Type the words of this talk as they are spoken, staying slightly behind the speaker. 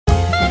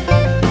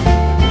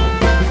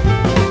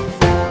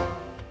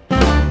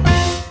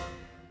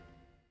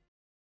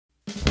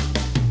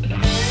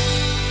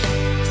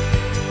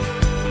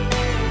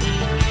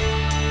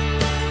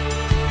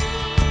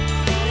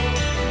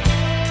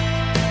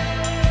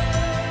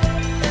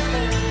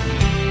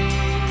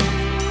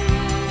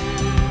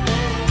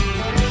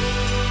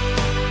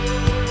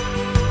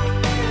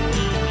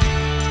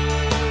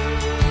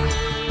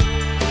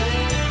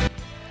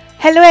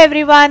Hello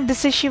everyone,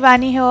 this is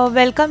Shivani here.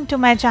 Welcome to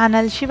my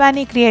channel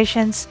Shivani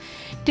Creations.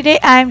 Today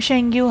I am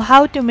showing you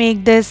how to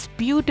make this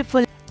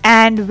beautiful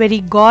and very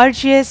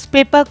gorgeous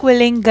paper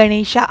quilling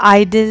Ganesha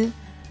idol.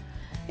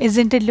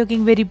 Isn't it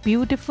looking very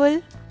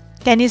beautiful?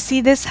 Can you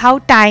see this, how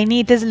tiny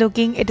it is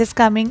looking? It is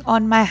coming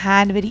on my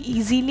hand very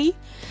easily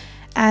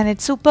and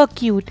it's super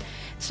cute.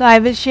 So I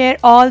will share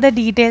all the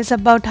details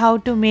about how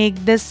to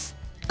make this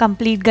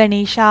complete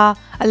Ganesha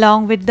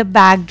along with the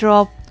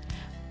backdrop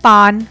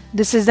pan.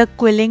 This is the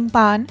quilling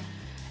pan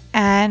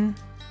and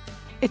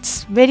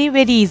it's very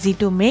easy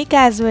to make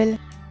as well.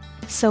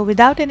 So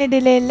without any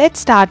delay, let's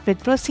start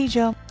with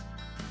procedure.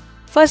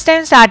 First I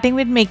am starting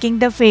with making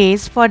the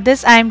face. For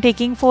this I am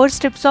taking 4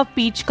 strips of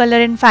peach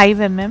color in 5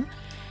 mm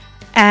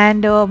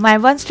and my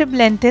one strip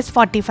length is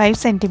 45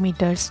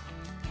 centimeters.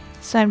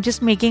 So I am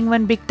just making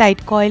one big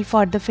tight coil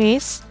for the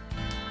face.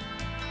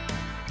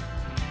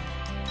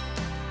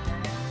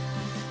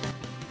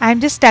 I am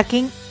just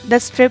tucking the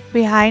strip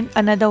behind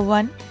another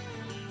one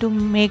to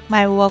make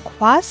my work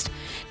fast.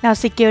 Now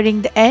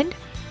securing the end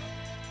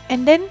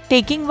and then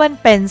taking one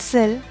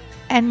pencil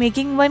and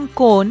making one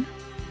cone.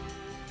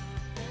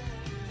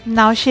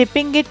 Now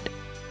shaping it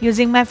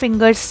using my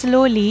fingers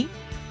slowly.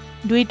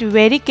 Do it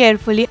very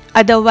carefully,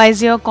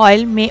 otherwise your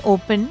coil may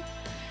open.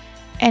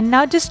 And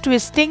now just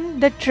twisting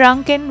the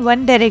trunk in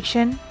one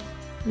direction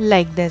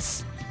like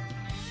this.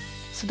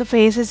 So the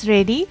face is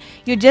ready.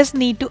 You just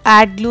need to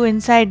add glue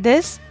inside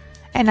this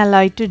and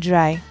allow it to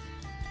dry.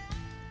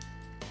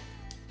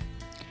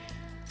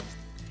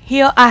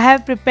 Here I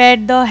have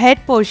prepared the head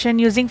portion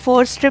using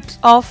 4 strips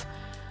of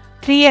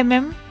 3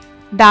 mm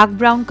dark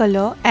brown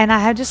color and I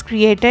have just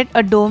created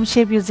a dome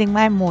shape using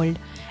my mold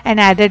and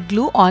added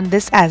glue on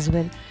this as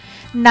well.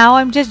 Now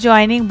I'm just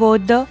joining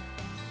both the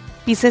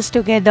pieces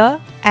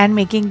together and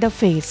making the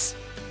face.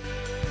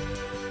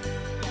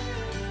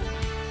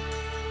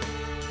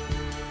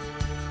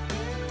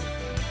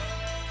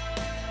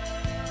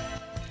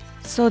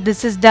 So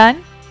this is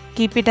done.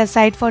 Keep it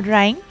aside for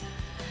drying.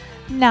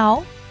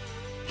 Now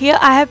here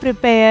I have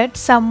prepared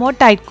some more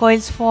tight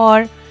coils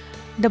for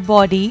the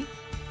body.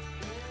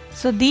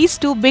 So these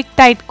two big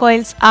tight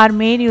coils are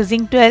made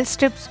using 12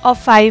 strips of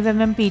 5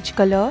 mm peach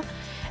color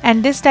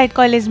and this tight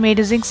coil is made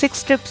using 6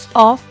 strips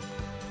of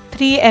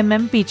 3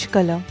 mm peach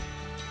color.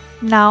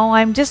 Now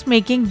I am just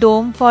making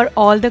dome for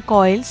all the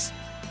coils.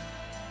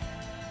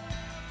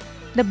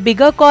 The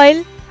bigger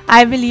coil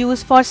I will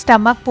use for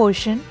stomach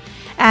portion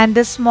and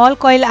the small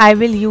coil I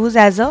will use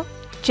as a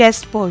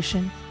chest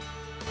portion.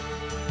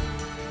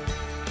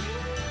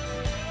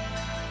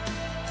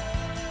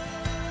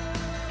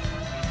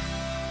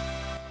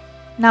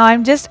 Now I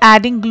am just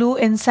adding glue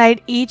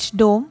inside each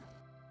dome.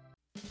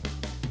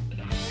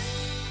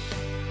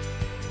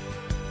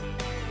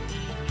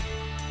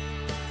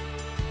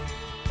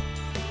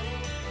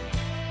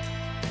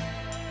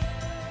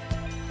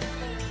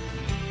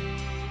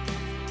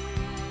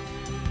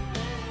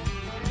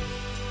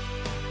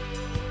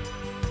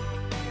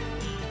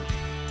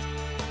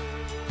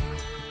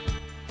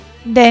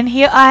 Then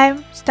here I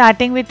am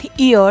starting with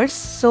ears.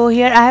 So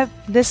here I have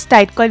this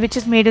tight coil which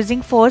is made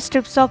using 4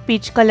 strips of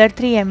peach color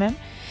 3 mm.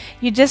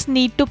 You just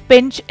need to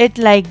pinch it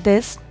like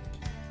this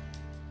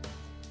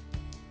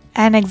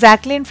and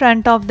exactly in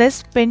front of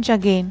this pinch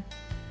again.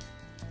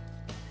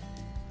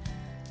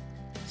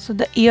 So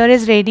the ear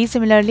is ready.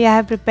 Similarly I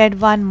have prepared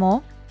one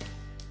more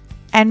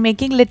and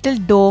making little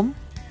dome,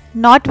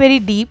 not very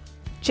deep,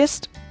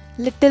 just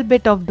little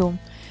bit of dome.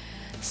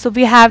 So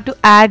we have to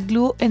add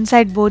glue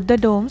inside both the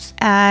domes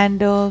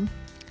and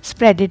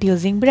spread it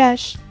using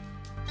brush.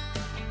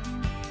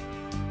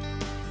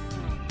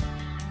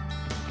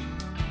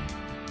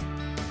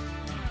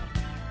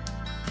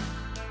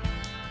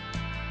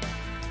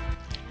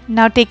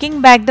 Now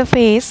taking back the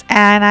face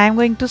and I am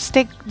going to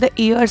stick the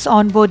ears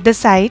on both the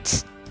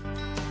sides.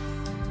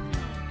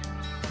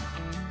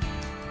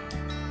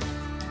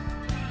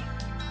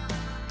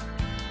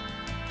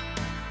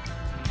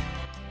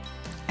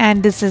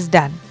 And this is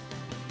done.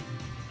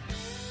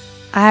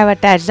 I have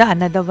attached the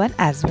another one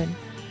as well.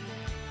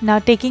 Now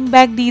taking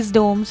back these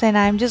domes and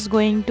I am just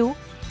going to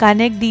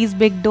connect these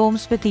big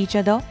domes with each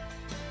other.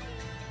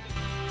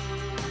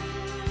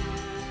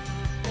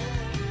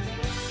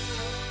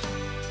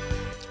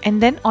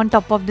 And then on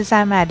top of this I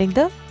am adding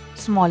the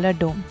smaller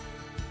dome.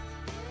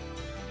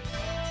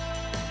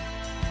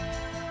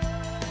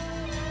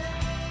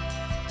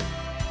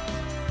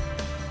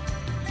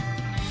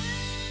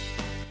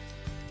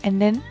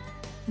 And then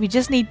we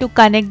just need to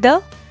connect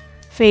the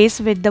face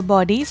with the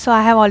body. So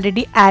I have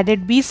already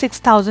added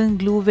B6000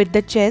 glue with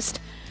the chest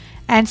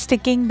and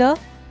sticking the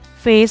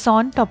face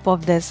on top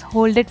of this.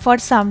 Hold it for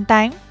some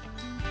time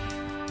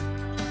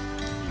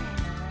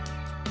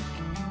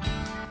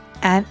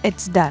and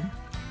it's done.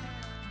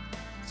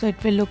 So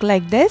it will look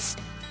like this.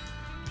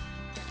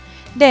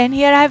 Then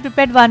here I have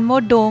prepared one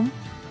more dome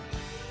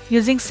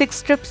using 6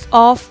 strips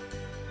of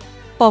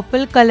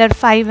purple color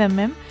 5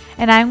 mm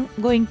and I am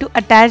going to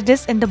attach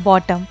this in the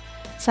bottom.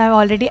 So I have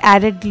already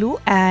added glue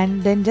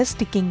and then just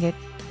sticking it.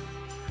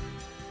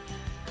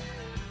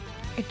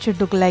 It should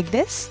look like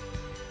this.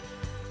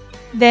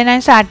 Then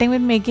I'm starting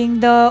with making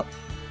the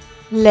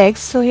legs.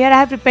 So here I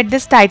have prepared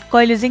this tight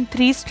coil using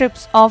 3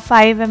 strips of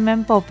 5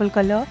 mm purple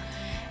color,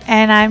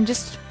 and I'm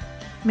just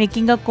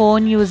making a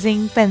cone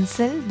using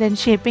pencil, then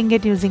shaping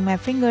it using my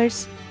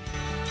fingers.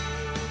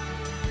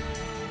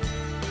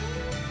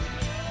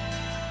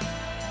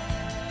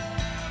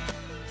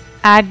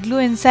 Add glue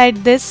inside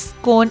this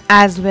cone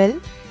as well.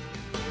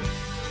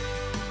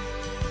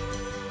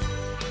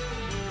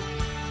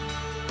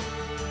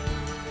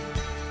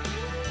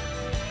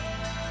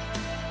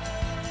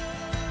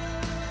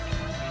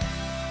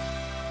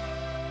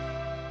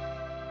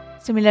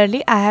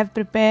 Similarly, I have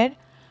prepared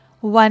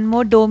one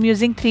more dome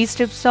using 3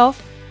 strips of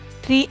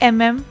 3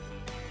 mm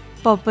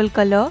purple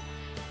color,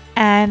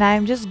 and I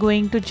am just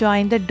going to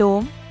join the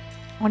dome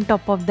on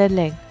top of the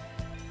leg.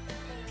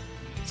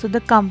 So the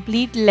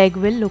complete leg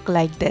will look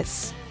like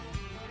this.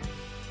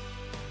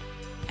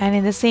 And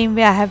in the same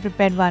way I have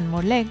prepared one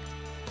more leg.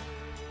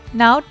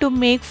 Now to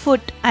make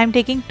foot, I am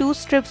taking 2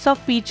 strips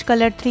of peach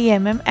color 3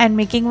 mm and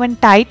making one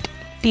tight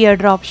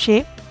teardrop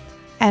shape,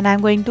 and I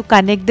am going to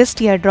connect this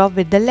teardrop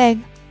with the leg.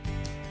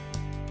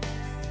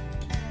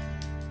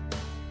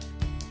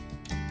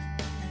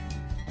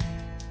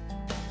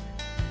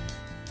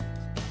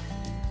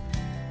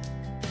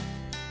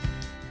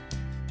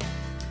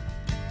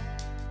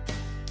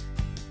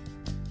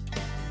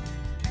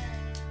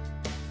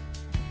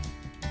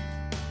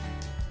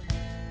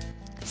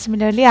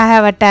 Similarly, I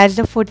have attached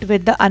the foot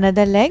with the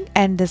another leg,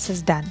 and this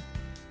is done.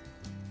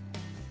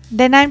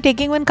 Then I am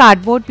taking one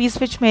cardboard piece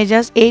which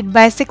measures 8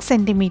 by 6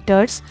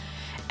 centimeters,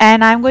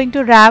 and I am going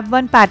to wrap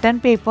one pattern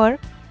paper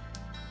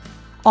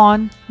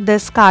on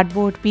this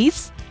cardboard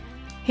piece.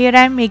 Here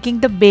I am making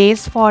the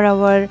base for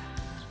our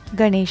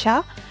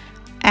Ganesha,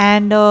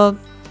 and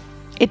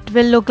it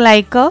will look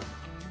like a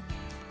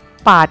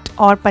part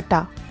or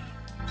pata.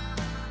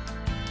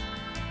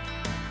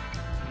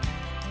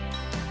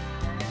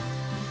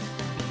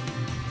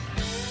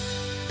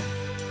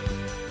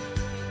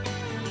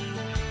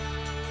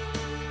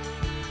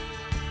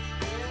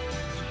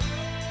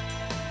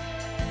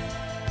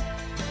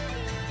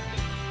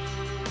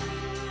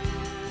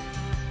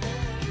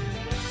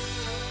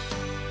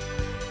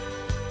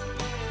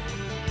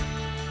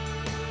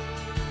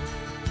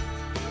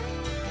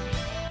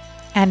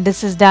 And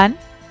this is done.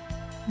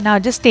 Now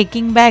just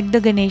taking back the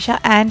Ganesha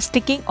and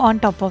sticking on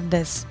top of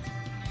this.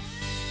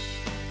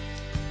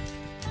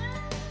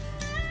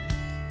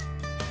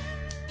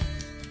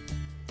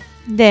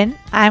 Then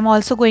I am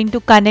also going to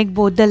connect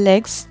both the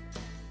legs,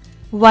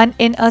 one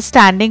in a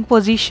standing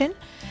position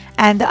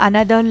and the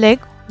another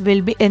leg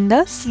will be in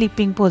the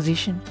sleeping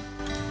position.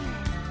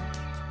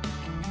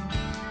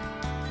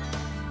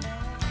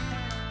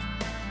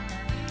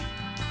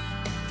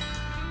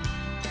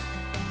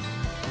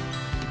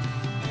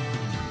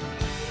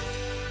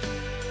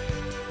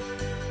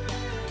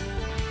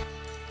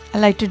 I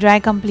like to dry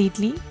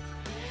completely.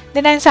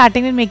 Then I am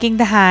starting with making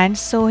the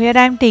hands. So here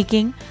I am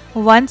taking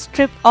one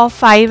strip of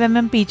 5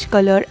 mm peach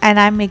color and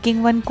I am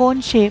making one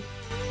cone shape.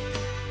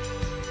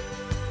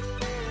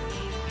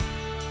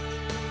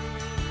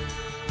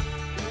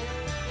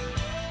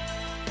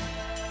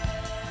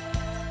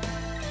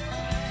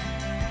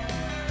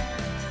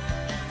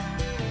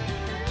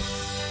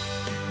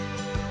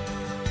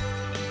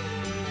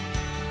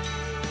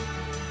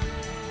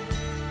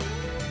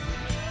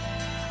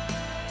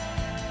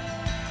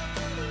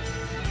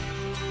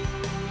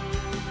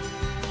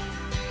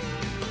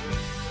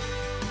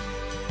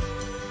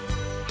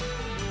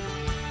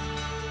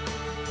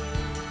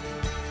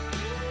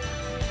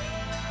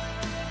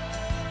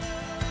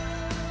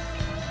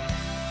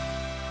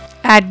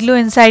 Add glue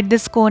inside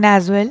this cone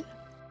as well.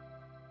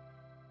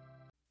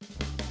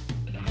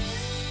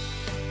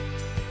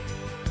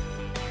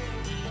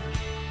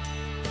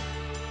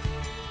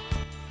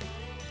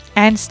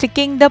 And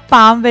sticking the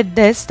palm with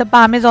this. The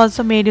palm is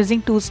also made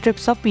using 2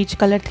 strips of peach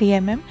color 3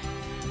 mm.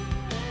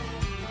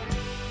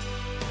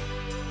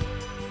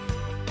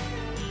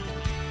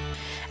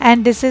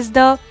 And this is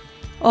the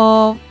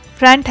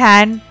front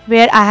hand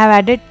where I have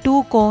added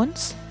 2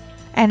 cones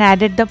and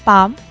added the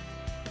palm.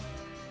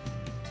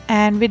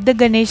 And with the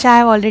Ganesha I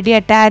have already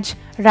attached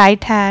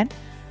right hand.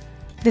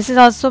 This is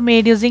also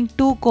made using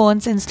 2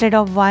 cones instead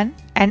of 1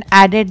 and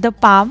added the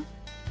palm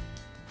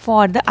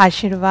for the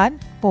Ashirvad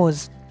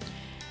pose.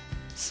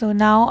 So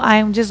now I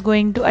am just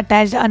going to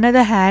attach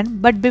another hand,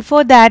 but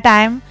before that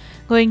I am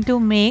going to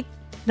make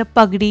the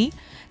pagdi.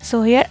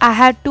 So here I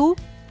have 2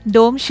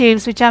 dome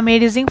shapes which are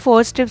made using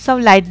 4 strips of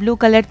light blue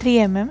color 3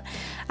 mm.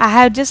 I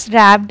have just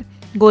wrapped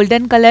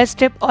golden color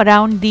strip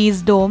around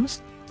these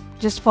domes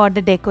just for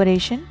the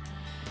decoration.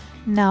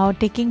 Now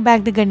taking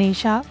back the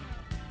Ganesha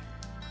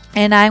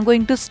and I am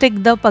going to stick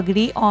the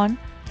pagdi on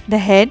the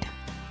head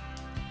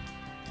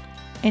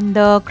in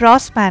the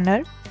cross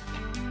manner.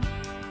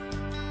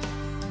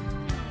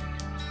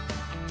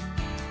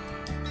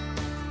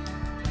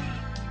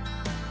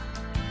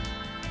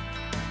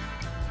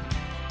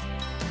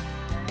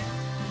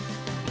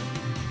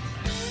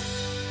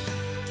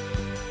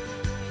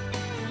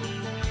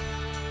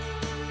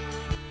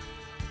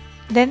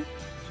 Then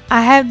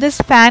I have this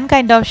fan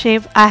kind of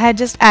shape. I had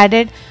just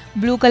added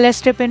blue color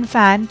strip in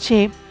fan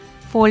shape,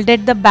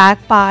 folded the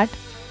back part,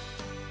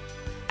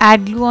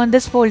 add glue on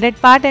this folded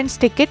part and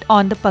stick it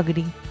on the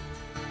pagdi.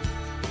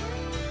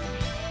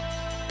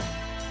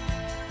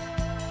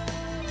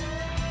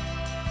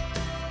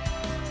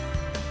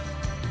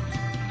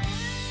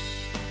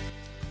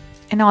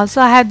 And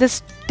also I have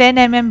this 10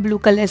 mm blue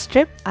color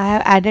strip. I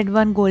have added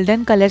one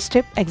golden color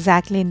strip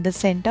exactly in the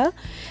center.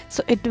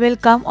 So it will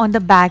come on the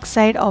back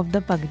side of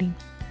the pagdi.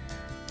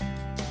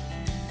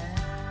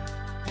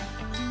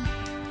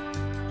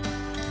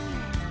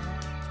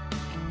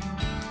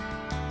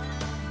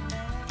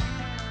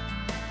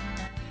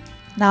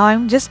 Now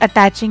I'm just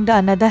attaching the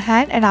another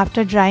hand, and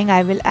after drying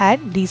I will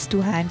add these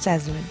two hands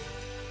as well.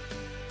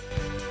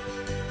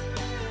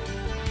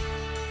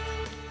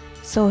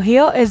 So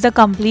here is the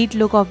complete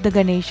look of the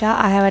Ganesha.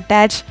 I have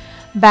attached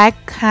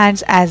back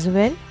hands as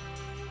well,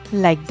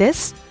 like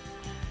this.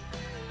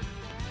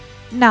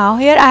 Now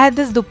here I have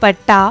this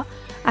dupatta.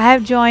 I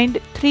have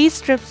joined 3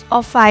 strips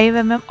of 5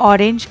 mm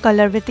orange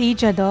color with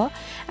each other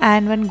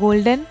and one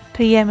golden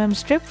 3 mm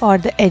strip for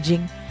the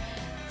edging.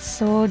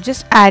 So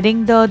just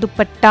adding the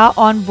dupatta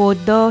on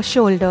both the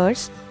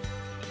shoulders.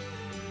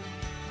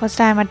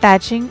 First I am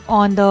attaching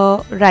on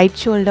the right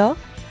shoulder,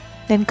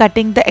 then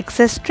cutting the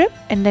excess strip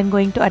and then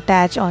going to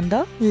attach on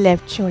the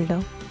left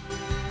shoulder.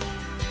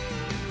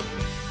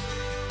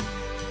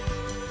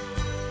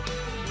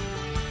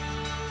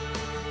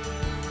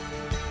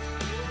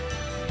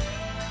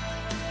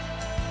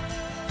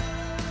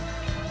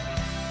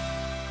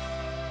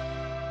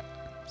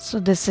 So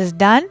this is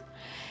done.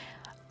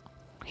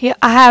 Here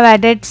I have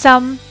added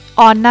some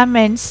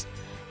ornaments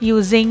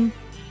using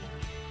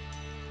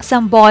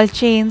some ball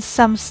chains,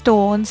 some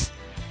stones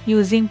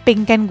using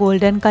pink and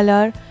golden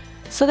color.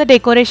 So the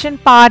decoration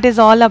part is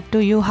all up to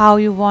you, how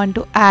you want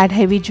to add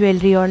heavy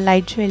jewelry or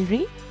light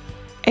jewelry.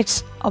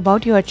 It's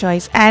about your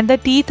choice. And the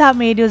teeth are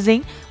made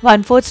using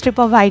 1/4 strip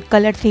of white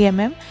color 3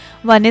 mm.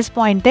 One is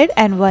pointed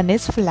and one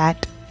is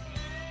flat.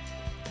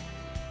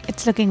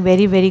 It's looking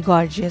very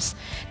gorgeous.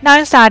 Now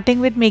I'm starting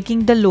with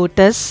making the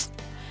lotus.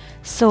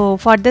 So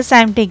for this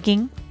I'm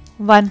taking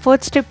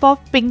 1/4 strip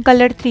of pink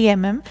color 3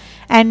 mm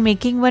and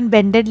making one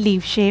bended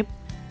leaf shape.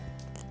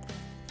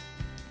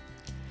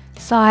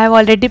 So I have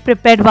already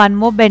prepared one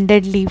more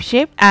bended leaf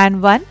shape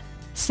and one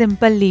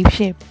simple leaf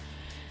shape.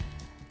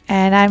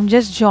 And I'm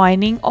just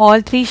joining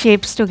all 3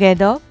 shapes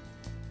together.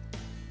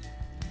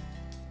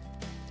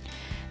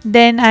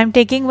 Then I'm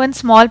taking one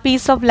small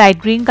piece of light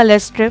green color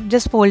strip,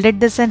 just folded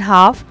this in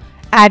half,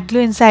 add glue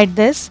inside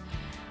this.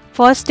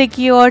 First stick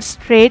your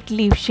straight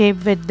leaf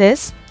shape with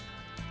this.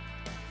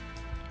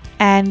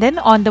 And then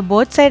on the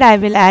both side I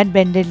will add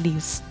bended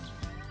leaves.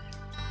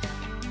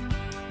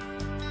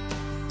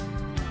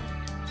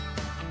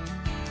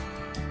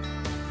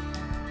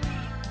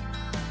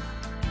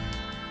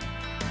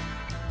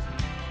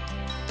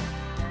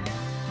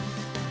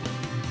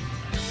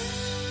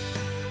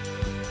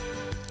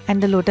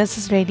 And the lotus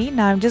is ready.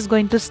 Now I'm just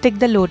going to stick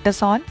the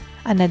lotus on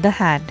another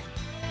hand.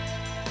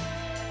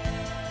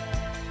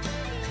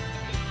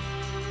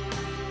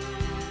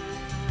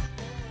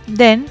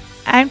 Then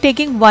I'm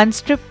taking one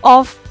strip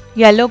of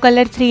yellow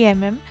color 3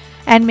 mm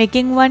and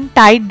making one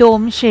tight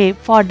dome shape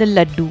for the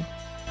laddu.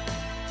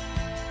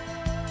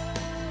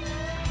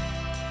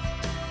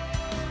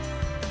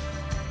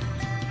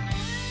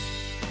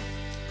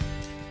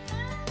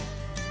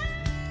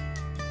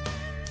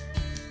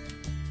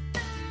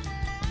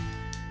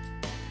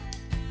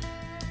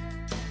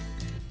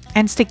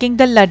 And sticking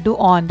the laddu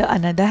on the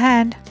another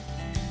hand,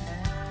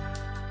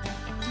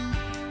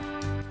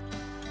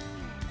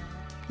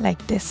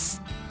 like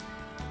this.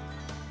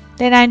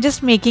 Then I'm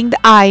just making the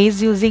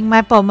eyes using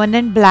my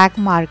permanent black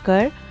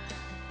marker,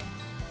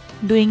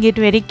 doing it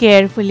very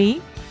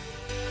carefully.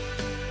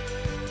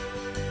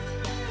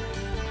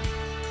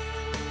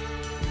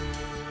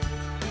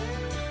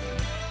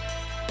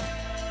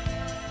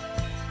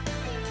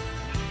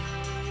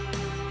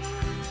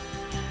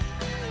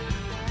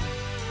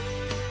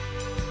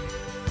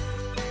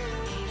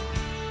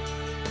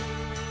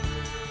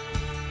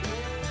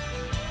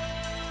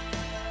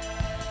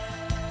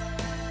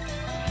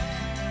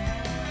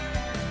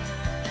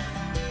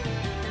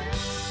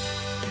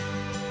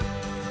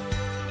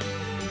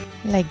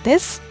 Like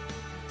this.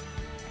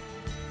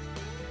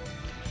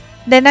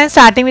 Then I'm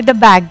starting with the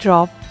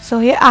backdrop. So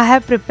here I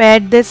have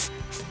prepared this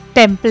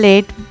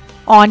template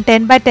on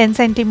 10 by 10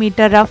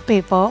 centimeter rough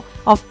paper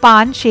of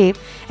pan shape,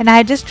 and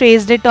I just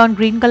traced it on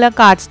green color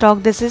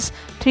cardstock. This is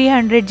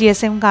 300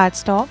 GSM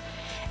cardstock,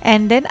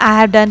 and then I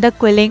have done the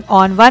quilling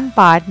on one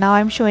part. Now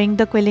I'm showing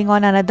the quilling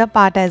on another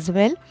part as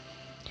well.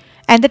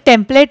 And the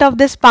template of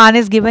this pan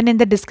is given in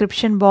the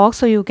description box,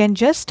 so you can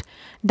just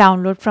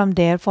download from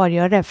there for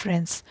your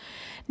reference.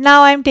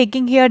 Now I'm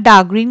taking here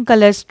dark green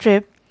color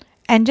strip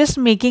and just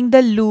making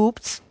the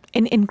loops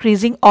in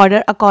increasing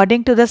order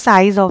according to the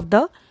size of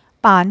the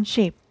pan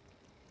shape.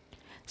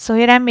 So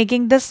here I'm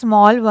making the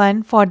small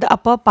one for the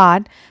upper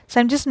part.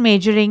 So I'm just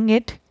measuring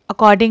it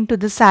according to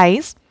the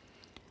size.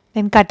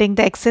 Then cutting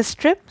the excess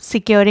strip,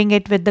 securing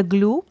it with the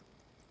glue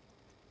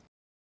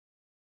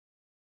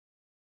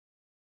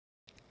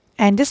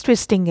and just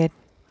twisting it.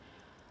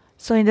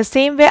 So in the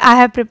same way, I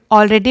have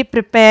already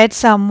prepared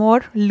some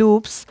more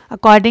loops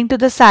according to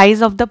the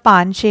size of the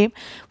pan shape.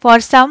 For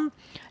some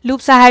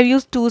loops I have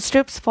used 2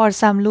 strips, for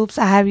some loops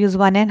I have used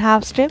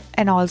 1.5 strip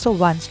and also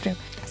 1 strip.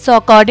 So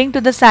according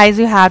to the size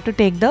you have to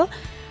take the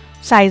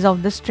size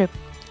of the strip.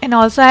 And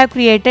also I have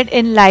created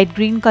in light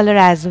green color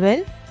as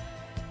well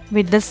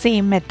with the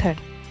same method.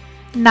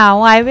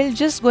 Now I will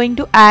just going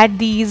to add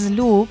these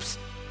loops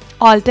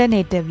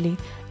alternatively.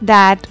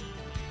 That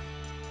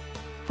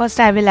first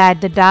I will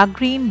add the dark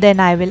green, then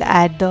I will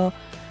add the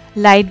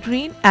light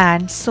green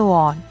and so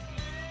on.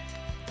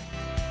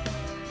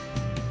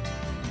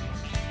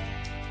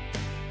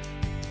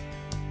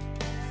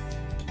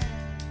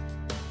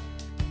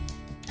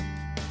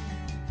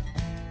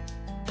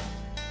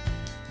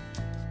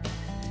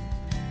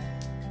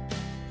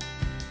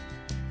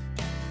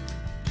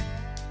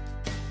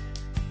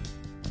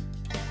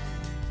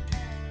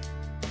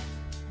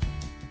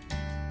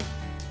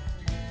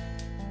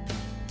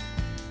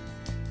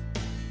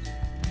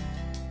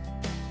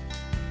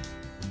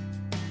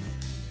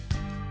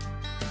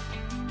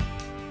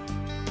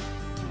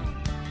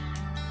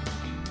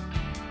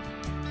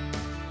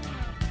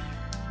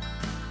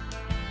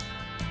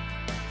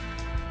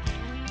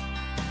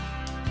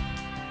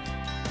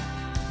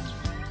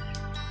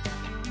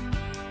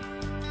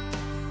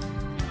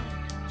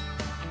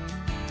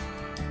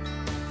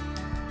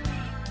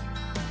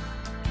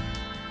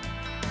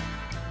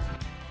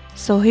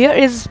 So here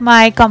is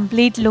my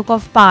complete look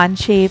of pan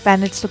shape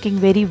and it's looking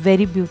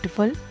very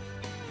beautiful.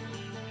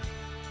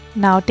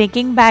 Now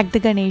taking back the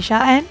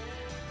Ganesha, and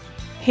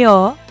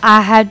here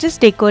I have just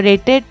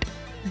decorated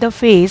the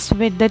face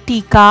with the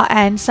tika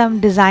and some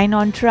design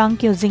on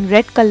trunk using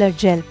red color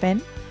gel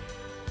pen.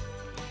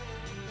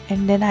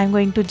 And then I'm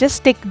going to just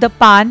stick the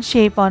pan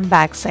shape on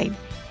back side.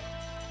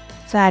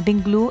 So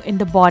adding glue in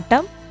the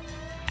bottom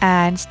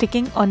and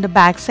sticking on the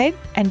back side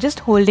and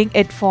just holding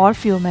it for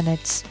few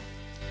minutes.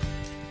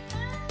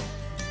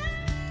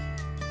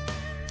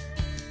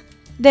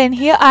 Then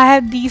here I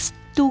have these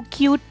 2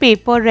 cute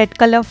paper red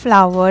color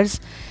flowers.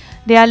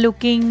 They are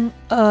looking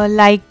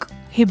like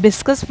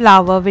hibiscus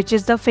flower, which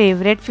is the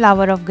favorite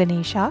flower of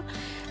Ganesha.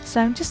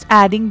 So I'm just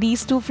adding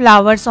these 2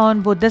 flowers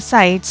on both the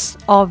sides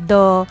of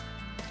the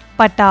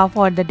pata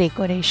for the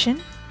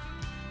decoration.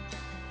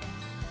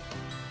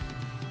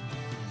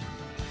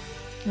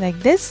 Like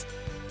this.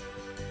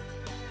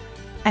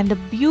 And a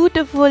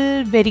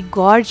beautiful, very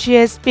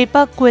gorgeous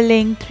paper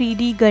quilling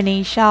 3D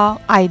Ganesha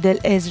idol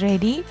is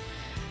ready.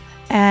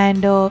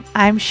 And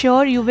I'm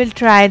sure you will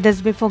try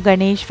this before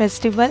Ganesh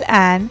festival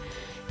and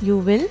you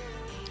will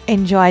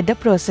enjoy the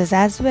process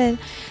as well.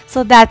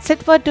 So that's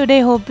it for today.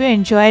 Hope you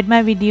enjoyed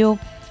my video.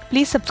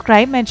 Please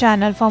subscribe my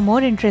channel for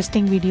more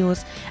interesting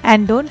videos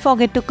and don't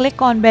forget to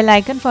click on bell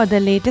icon for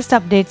the latest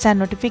updates and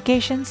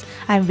notifications.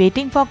 I'm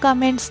waiting for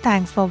comments.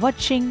 Thanks for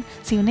watching.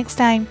 See you next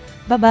time.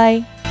 Bye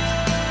bye.